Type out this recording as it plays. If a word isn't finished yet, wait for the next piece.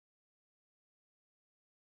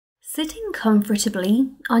Sitting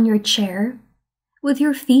comfortably on your chair, with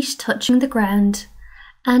your feet touching the ground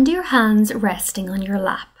and your hands resting on your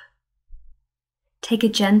lap. Take a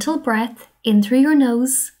gentle breath in through your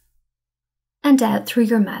nose and out through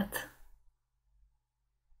your mouth.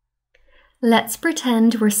 Let's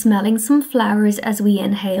pretend we're smelling some flowers as we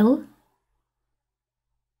inhale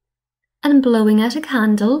and blowing out a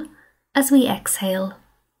candle as we exhale.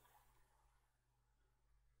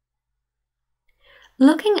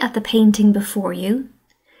 Looking at the painting before you,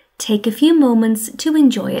 take a few moments to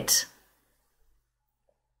enjoy it.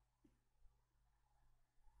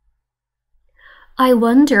 I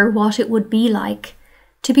wonder what it would be like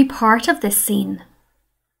to be part of this scene.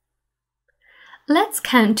 Let's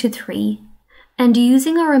count to 3 and,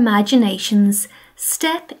 using our imaginations,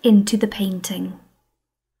 step into the painting.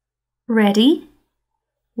 Ready?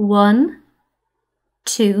 1,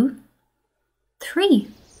 2, 3.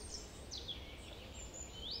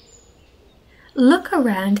 Look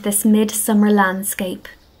around this midsummer landscape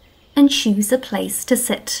and choose a place to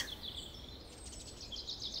sit.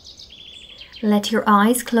 Let your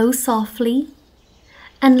eyes close softly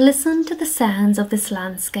and listen to the sounds of this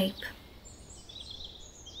landscape.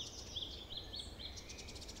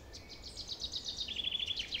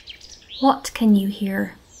 What can you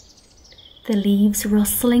hear? The leaves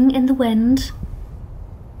rustling in the wind,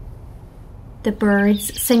 the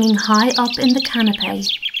birds singing high up in the canopy,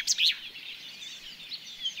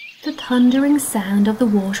 the thundering sound of the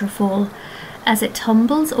waterfall as it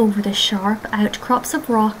tumbles over the sharp outcrops of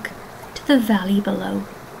rock to the valley below.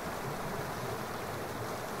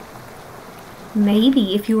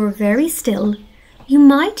 Maybe if you are very still, you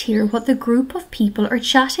might hear what the group of people are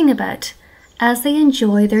chatting about as they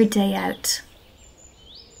enjoy their day out.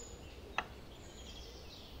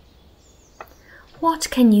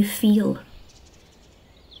 What can you feel?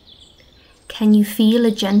 Can you feel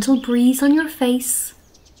a gentle breeze on your face,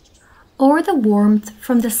 or the warmth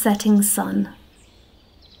from the setting sun?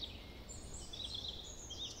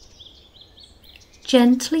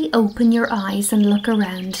 Gently open your eyes and look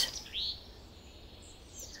around.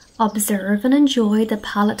 Observe and enjoy the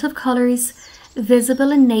palette of colours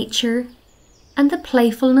visible in nature and the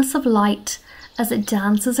playfulness of light as it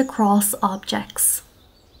dances across objects.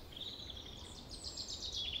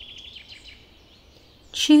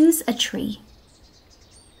 Choose a tree.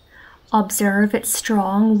 Observe its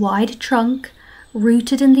strong, wide trunk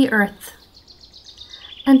rooted in the earth,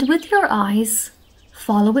 and with your eyes,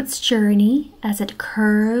 follow its journey as it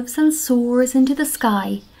curves and soars into the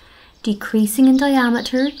sky, decreasing in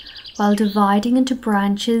diameter while dividing into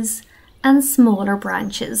branches and smaller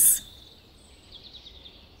branches.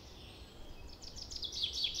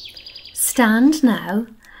 Stand now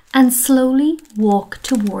and slowly walk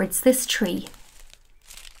towards this tree.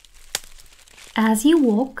 As you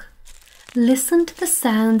walk, listen to the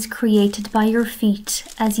sounds created by your feet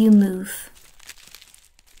as you move.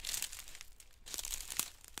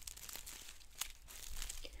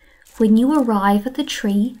 When you arrive at the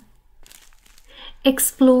tree,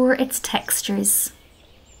 explore its textures.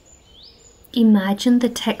 Imagine the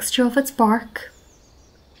texture of its bark.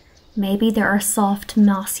 Maybe there are soft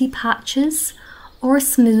mossy patches or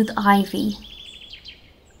smooth ivy.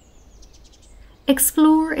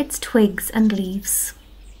 Explore its twigs and leaves.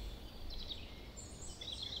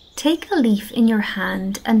 Take a leaf in your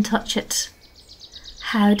hand and touch it.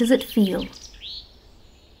 How does it feel?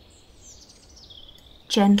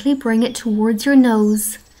 Gently bring it towards your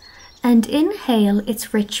nose and inhale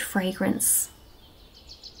its rich fragrance.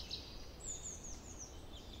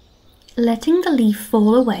 Letting the leaf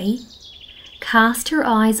fall away, cast your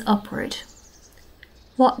eyes upward.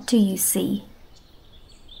 What do you see?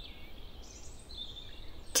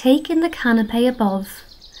 Take in the canopy above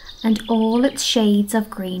and all its shades of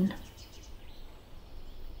green.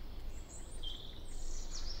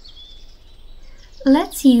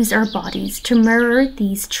 Let's use our bodies to mirror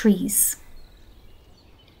these trees.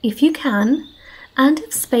 If you can, and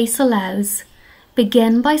if space allows,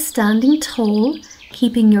 begin by standing tall,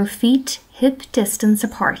 keeping your feet hip distance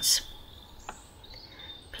apart.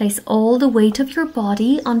 Place all the weight of your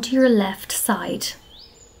body onto your left side.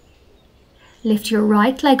 Lift your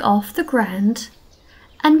right leg off the ground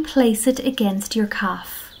and place it against your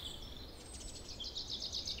calf.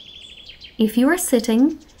 If you are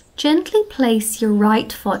sitting, gently place your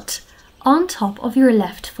right foot on top of your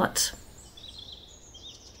left foot.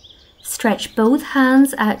 Stretch both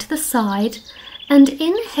hands out to the side and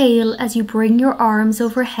inhale as you bring your arms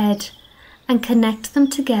overhead and connect them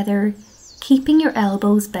together, keeping your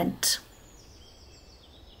elbows bent.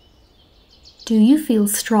 Do you feel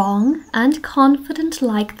strong and confident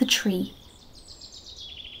like the tree?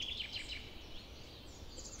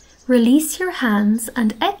 Release your hands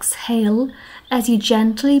and exhale as you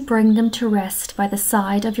gently bring them to rest by the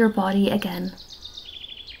side of your body again.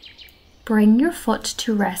 Bring your foot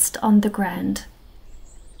to rest on the ground.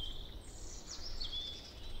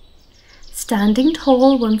 Standing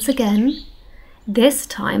tall once again, this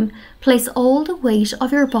time place all the weight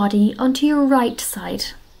of your body onto your right side.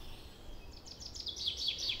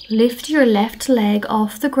 Lift your left leg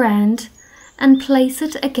off the ground and place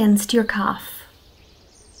it against your calf.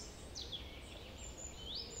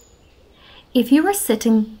 If you are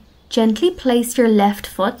sitting, gently place your left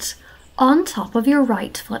foot on top of your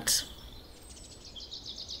right foot.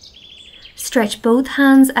 Stretch both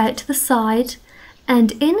hands out to the side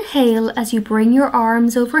and inhale as you bring your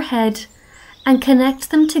arms overhead and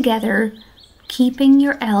connect them together, keeping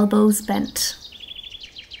your elbows bent.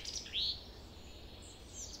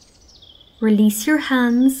 Release your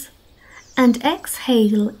hands and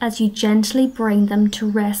exhale as you gently bring them to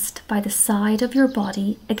rest by the side of your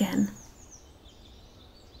body again.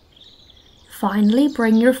 Finally,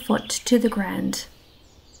 bring your foot to the ground.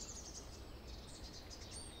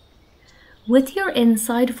 With your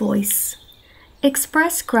inside voice,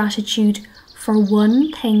 express gratitude for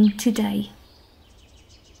one thing today.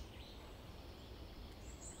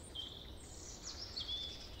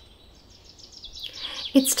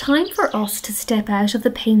 It's time for us to step out of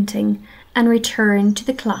the painting and return to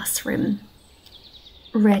the classroom.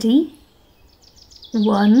 Ready?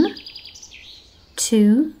 1,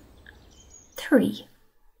 2, 3.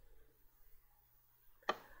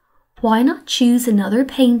 Why not choose another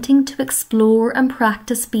painting to explore and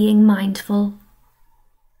practice being mindful?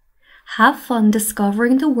 Have fun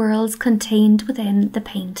discovering the worlds contained within the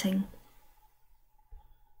painting.